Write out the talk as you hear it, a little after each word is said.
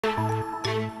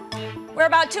We're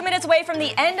about 2 minutes away from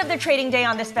the end of the trading day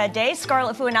on this Fed day.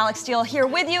 Scarlet Fu and Alix Steel here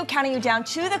with you, counting you down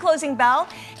to the closing bell.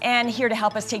 And here to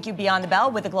help us take you beyond the bell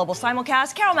with the global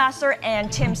simulcast, Massar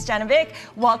and Tim Stenovec.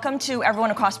 Welcome to everyone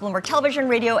across Bloomberg Television,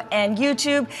 Radio, and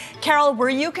YouTube. Carol,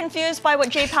 were you confused by what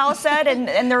Jay Powell said?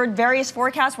 And there were various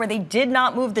forecasts where they did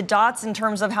not move the dots in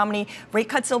terms of how many rate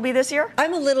cuts there'll be this year?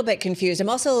 I'm a little bit confused. I'm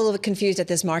also a little bit confused at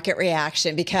this market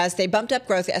reaction because they bumped up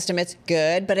growth estimates,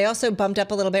 good, but I also bumped up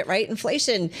a little bit, right,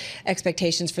 inflation expectations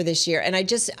for this year. And I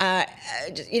just,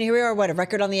 here we are, a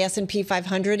record on the S&P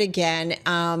 500 again.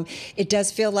 It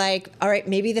does feel like, all right,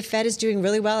 maybe the Fed is doing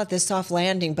really well at this soft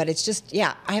landing, but it's just,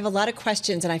 I have a lot of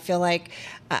questions, and I feel like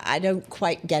I don't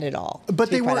quite get it all.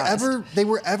 But they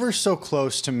were ever so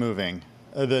close to moving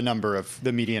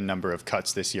the median number of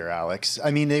cuts this year, Alex.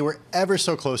 I mean, they were ever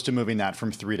so close to moving that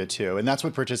from 3 to 2. And that's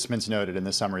what participants noted in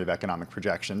the summary of economic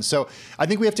projections. So I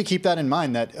think we have to keep that in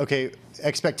mind that, okay,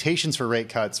 expectations for rate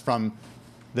cuts from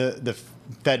the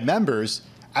Fed members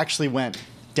actually went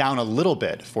down a little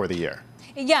bit for the year.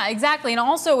 Yeah, exactly. And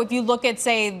also, if you look at,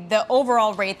 say, the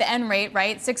overall rate, the end rate,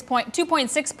 right,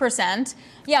 2.6%.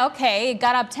 Yeah, okay, it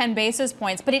got up 10 basis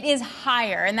points, but it is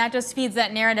higher. And that just feeds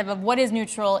that narrative of what is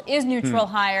neutral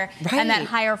higher, right, and that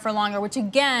higher for longer, which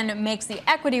again makes the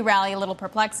equity rally a little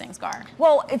perplexing, Scar.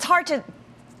 Well, it's hard to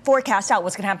forecast out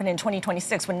what's going to happen in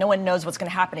 2026 when no one knows what's going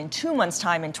to happen in 2 months'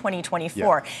 time in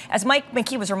 2024. Yeah. As Mike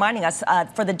McKee was reminding us,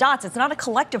 for the dots, it's not a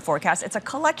collective forecast, it's a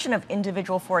collection of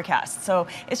individual forecasts. So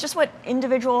it's just what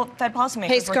individual Fed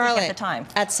policymakers were thinking at the time.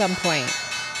 At some point.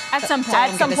 At some point.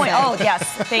 At some point. Oh, yes.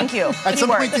 Thank you. At some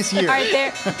point this year. All right,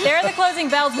 there are the closing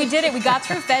bells. We did it. We got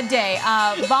through Fed Day.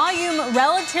 Volume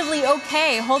relatively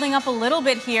okay, holding up a little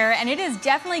bit here, and it is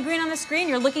definitely green on the screen.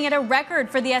 You're looking at a record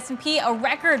for the S&P, a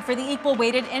record for the equal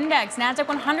weighted index. NASDAQ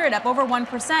 100 up over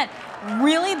 1%.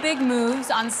 Really big moves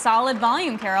on solid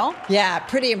volume, Carol. Yeah,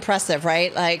 pretty impressive,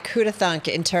 right? Like, who'd have thunk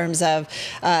in terms of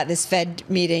this Fed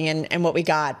meeting and what we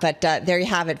got. But there you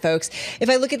have it, folks. If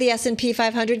I look at the S&P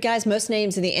 500, guys, most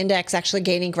names in the index actually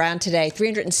gaining ground today.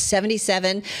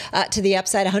 377 to the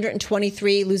upside,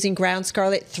 123 losing ground.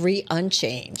 Scarlet, 3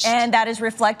 unchanged. And that is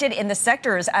reflected in the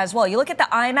sectors as well. You look at the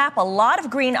IMAP, a lot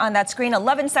of green on that screen,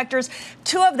 11 sectors,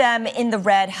 2 of them in the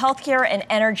red, healthcare and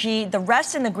energy, the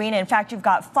rest in the green. In fact, you've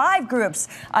got 5 groups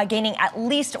gaining at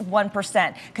least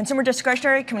 1%. Consumer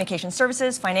discretionary, communication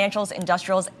services, financials,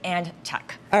 industrials, and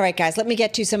tech. All right, guys, let me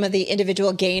get to some of the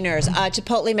individual gainers.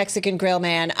 Chipotle Mexican Grill,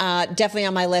 man, definitely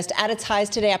on my list. At its highs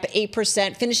today, up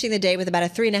 8%, finishing the day with about a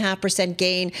 3.5%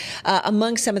 gain.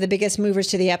 Among some of the biggest movers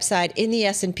to the upside in the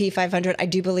S&P 500, I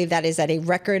do believe that is at a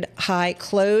record high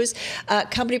close.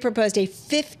 Company proposed a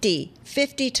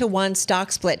 50-to-1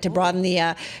 stock split to broaden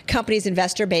the company's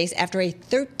investor base after a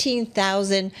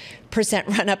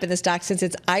 13,000% run up in the stock since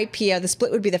its IPO. The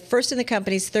split would be the first in the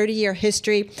company's 30-year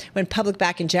history. When public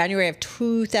back in January of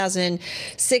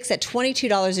 2006 at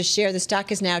 $22 a share, the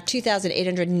stock is now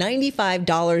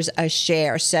 $2,895 a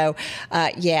share. So,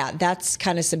 that's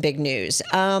kind of some big news.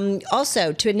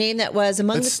 Also, to a name that was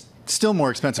among still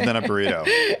more expensive than a burrito.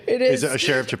 It is. A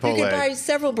share of Chipotle. You could buy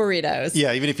several burritos.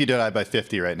 Yeah, even if you divide by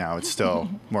 50 right now, it's still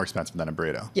more expensive than a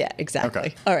burrito. Yeah, exactly.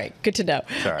 Okay. All right, good to know.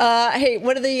 Sorry. Hey,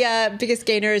 one of the biggest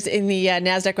gainers in the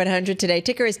NASDAQ 100 today,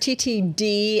 ticker is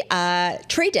TTD,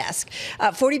 Trade Desk,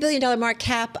 $40 billion market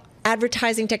cap.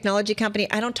 Advertising technology company.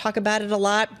 I don't talk about it a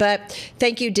lot, but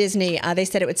thank you, Disney. They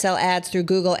said it would sell ads through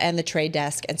Google and the Trade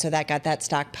Desk, and so that got that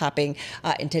stock popping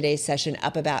in today's session,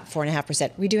 up about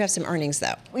 4.5%. We do have some earnings,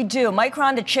 though. We do.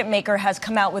 Micron, the chip maker, has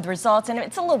come out with results, and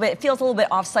it feels a little bit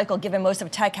off cycle given most of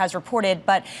tech has reported,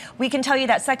 but we can tell you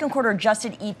that second quarter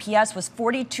adjusted EPS was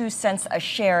 42 cents a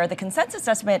share. The consensus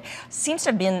estimate seems to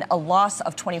have been a loss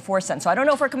of 24 cents. So I don't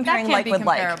know if we're comparing like with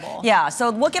like. Yeah,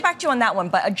 so we'll get back to you on that one.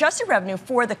 But adjusted revenue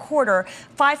for the quarter,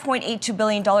 $5.82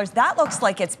 billion. That looks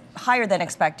like it's higher than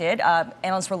expected.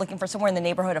 Analysts were looking for somewhere in the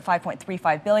neighborhood of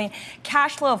 $5.35 billion.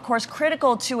 Cash flow, of course,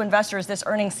 critical to investors this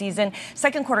earnings season.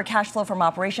 Second quarter cash flow from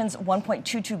operations,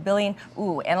 $1.22 billion.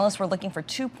 Analysts were looking for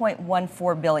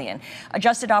 $2.14 billion.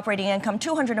 Adjusted operating income,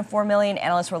 $204 million.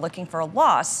 Analysts were looking for a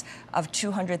loss of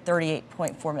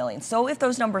 $238.4 million. So if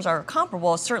those numbers are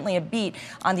comparable, certainly a beat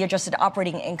on the adjusted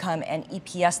operating income and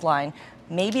EPS line.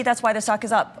 Maybe that's why the stock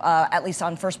is up, at least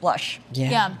on first blush.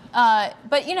 Yeah.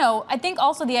 But, I think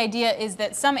also the idea is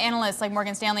that some analysts like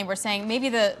Morgan Stanley were saying maybe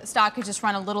the stock has just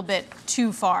run a little bit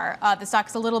too far. The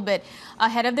stock's a little bit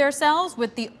ahead of themselves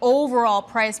with the overall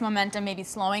price momentum maybe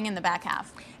slowing in the back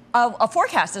half. A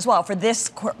forecast as well for this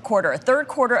quarter. Third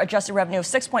quarter adjusted revenue of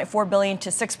 $6.4 billion to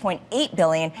 $6.8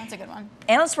 billion. That's a good one.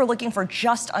 Analysts were looking for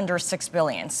just under $6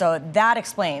 billion. So that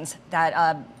explains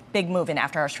that big move in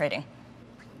after-hours trading.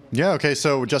 Yeah, okay,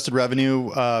 so adjusted revenue,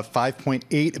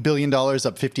 $5.8 billion, up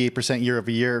 58% year over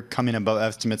year, coming above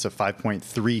estimates of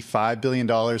 $5.35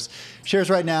 billion. Shares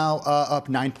right now up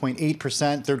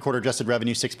 9.8%. Third quarter adjusted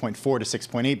revenue, $6.4 to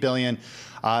 $6.8 billion.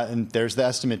 And there's the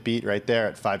estimate beat right there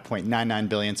at $5.99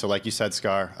 billion. So like you said,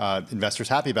 Scar, investors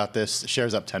happy about this.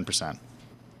 Shares up 10%.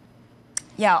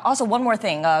 Yeah, also one more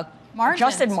thing.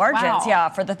 Adjusted margins, wow.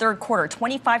 for the third quarter,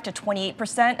 25 to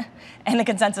 28%, and the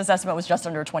consensus estimate was just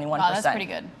under 21%. Wow, that's pretty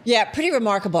good. Yeah, pretty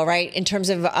remarkable, right, in terms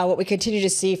of what we continue to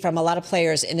see from a lot of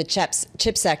players in the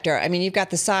chip sector. I mean, you've got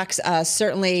the stocks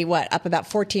certainly, up about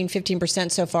 15%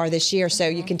 so far this year, so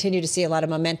you continue to see a lot of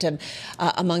momentum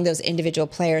among those individual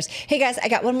players. Hey, guys, I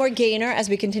got one more gainer as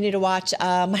we continue to watch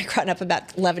Micron up about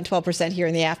 11-12% here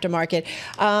in the aftermarket.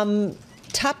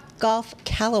 Top Golf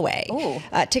Callaway.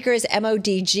 Ticker is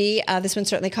MODG. This one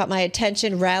certainly caught my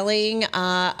attention, rallying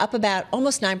up about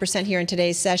almost 9% here in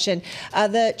today's session.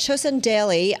 The Chosun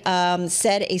Daily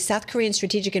said a South Korean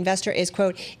strategic investor is,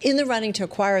 quote, in the running to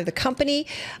acquire the company.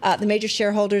 The major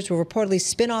shareholders will reportedly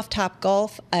spin off Top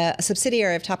Golf, a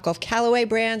subsidiary of Top Golf Callaway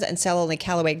brands, and sell only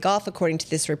Callaway Golf, according to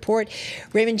this report.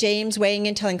 Raymond James weighing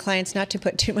in, telling clients not to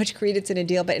put too much credence in a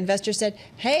deal, but investors said,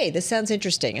 hey, this sounds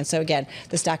interesting. And so, again,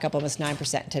 the stock up almost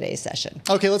 9% today. Session.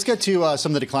 Okay, let's get to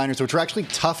some of the decliners, which are actually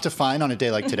tough to find on a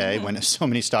day like today when so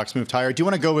many stocks moved higher. I do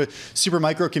want to go with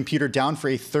Supermicro Computer, down for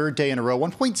a third day in a row,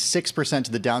 1.6%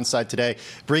 to the downside today,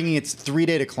 bringing its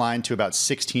three-day decline to about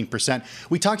 16%.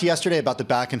 We talked yesterday about the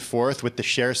back and forth with the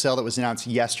share sale that was announced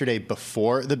yesterday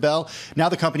before the bell. Now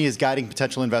the company is guiding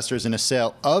potential investors in a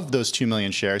sale of those 2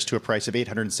 million shares to a price of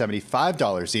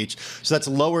 $875 each. So that's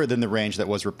lower than the range that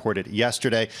was reported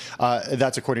yesterday.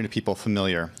 That's according to people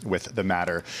familiar with the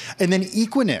matter. And then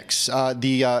Equinix,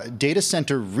 the data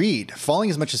center REIT, falling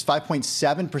as much as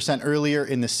 5.7% earlier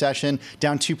in the session,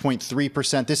 down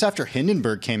 2.3%. This after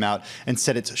Hindenburg came out and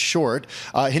said it's short.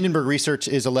 Hindenburg Research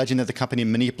is alleging that the company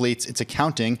manipulates its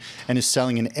accounting and is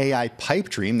selling an AI pipe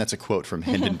dream. That's a quote from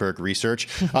Hindenburg Research.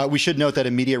 We should note that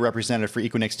a media representative for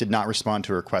Equinix did not respond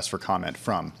to a request for comment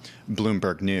from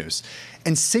Bloomberg News.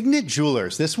 And Signet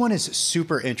Jewelers, this one is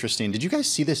super interesting. Did you guys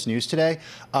see this news today?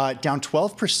 Down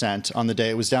 12% on the day.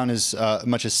 It was down as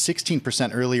much as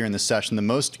 16% earlier in the session, the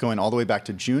most going all the way back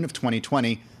to June of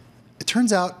 2020. It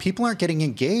turns out people aren't getting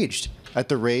engaged at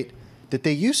the rate that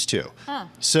they used to.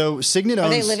 So Signet owns... Are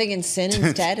they living in sin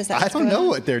instead? Is that I don't know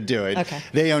what they're doing. Okay.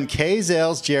 They own Kay,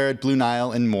 Zales, Jared, Blue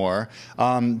Nile, and more.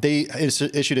 They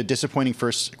issued a disappointing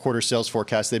first quarter sales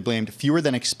forecast. They blamed fewer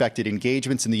than expected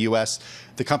engagements in the U.S.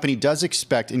 The company does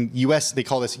expect, in U.S., they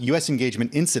call this U.S.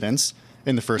 engagement incidents,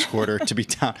 in the first quarter to be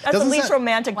down. That's the least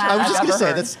romantic term I was I've just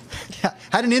going ever to say,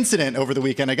 had an incident over the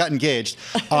weekend. I got engaged.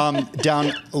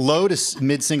 Down low to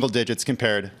mid-single digits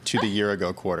compared to the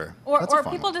year-ago quarter. Or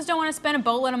people just don't want to spend a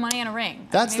boatload of money on a ring.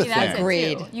 That's the thing. That's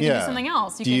Agreed. You can do something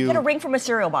else. You can get a ring from a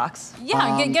cereal box.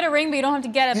 Yeah, get a ring, but you don't have to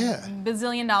get a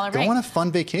bazillion-dollar ring. Go on a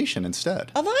fun vacation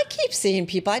instead. Although I keep seeing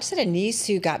people, I just had a niece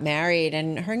who got married,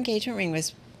 and her engagement ring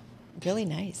was really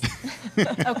nice.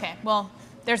 Okay, well...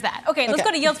 There's that. Okay, let's go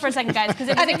to yields for a second, guys, because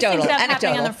there's interesting stuff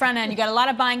happening on the front end. You got a lot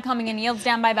of buying coming in. Yields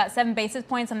down by about 7 basis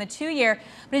points on the 2-year.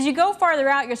 But as you go farther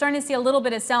out, you're starting to see a little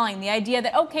bit of selling. The idea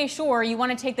that, okay, sure, you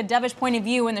want to take the dovish point of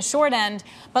view in the short end,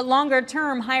 but longer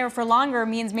term, higher for longer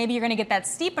means maybe you're going to get that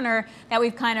steepener that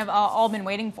we've kind of all been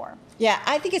waiting for. Yeah,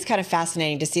 I think it's kind of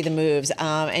fascinating to see the moves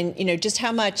and, just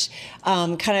how much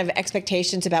kind of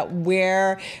expectations about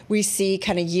where we see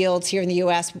kind of yields here in the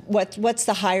U.S. What's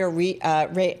the higher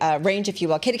range, if you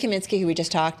will. Katie Kaminsky, who we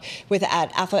just talked with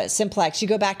at Alpha Simplex, you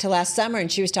go back to last summer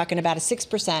and she was talking about a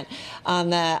 6% on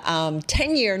the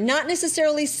 10-year, not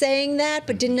necessarily saying that,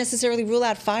 but didn't necessarily rule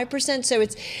out 5%. So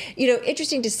it's,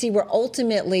 interesting to see where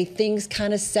ultimately things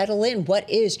kind of settle in. What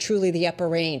is truly the upper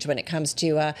range when it comes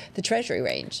to the Treasury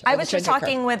range? I was just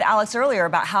talking with Alex earlier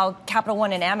about how Capital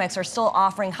One and Amex are still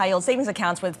offering high-yield savings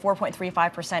accounts with 4.35%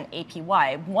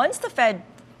 APY. Once the Fed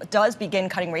does begin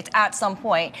cutting rates at some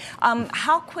point,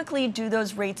 how quickly do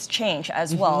those rates change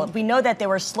as well? We know that they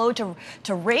were slow to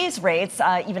raise rates,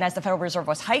 even as the Federal Reserve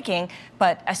was hiking,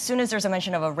 but as soon as there's a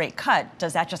mention of a rate cut,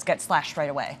 does that just get slashed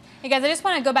right away? Hey guys, I just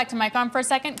want to go back to Micron for a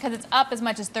second because it's up as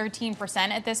much as 13%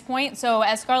 at this point. So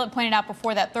as Scarlett pointed out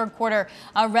before, that third quarter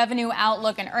revenue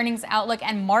outlook and earnings outlook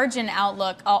and margin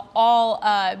outlook all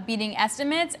beating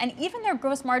estimates, and even their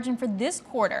gross margin for this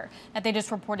quarter that they just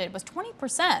reported was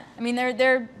 20%. I mean,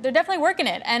 they're definitely working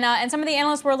it. And some of the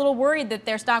analysts were a little worried that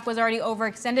their stock was already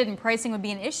overextended and pricing would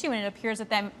be an issue, and it appears that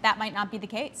that might not be the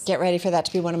case. Get ready for that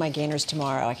to be one of my gainers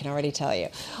tomorrow, I can already tell you.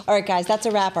 All right, guys, that's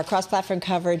a wrap. Our cross-platform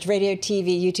coverage, radio,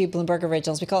 TV, YouTube, Bloomberg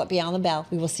Originals. We call it Beyond the Bell.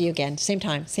 We will see you again, same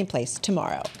time, same place,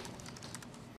 tomorrow.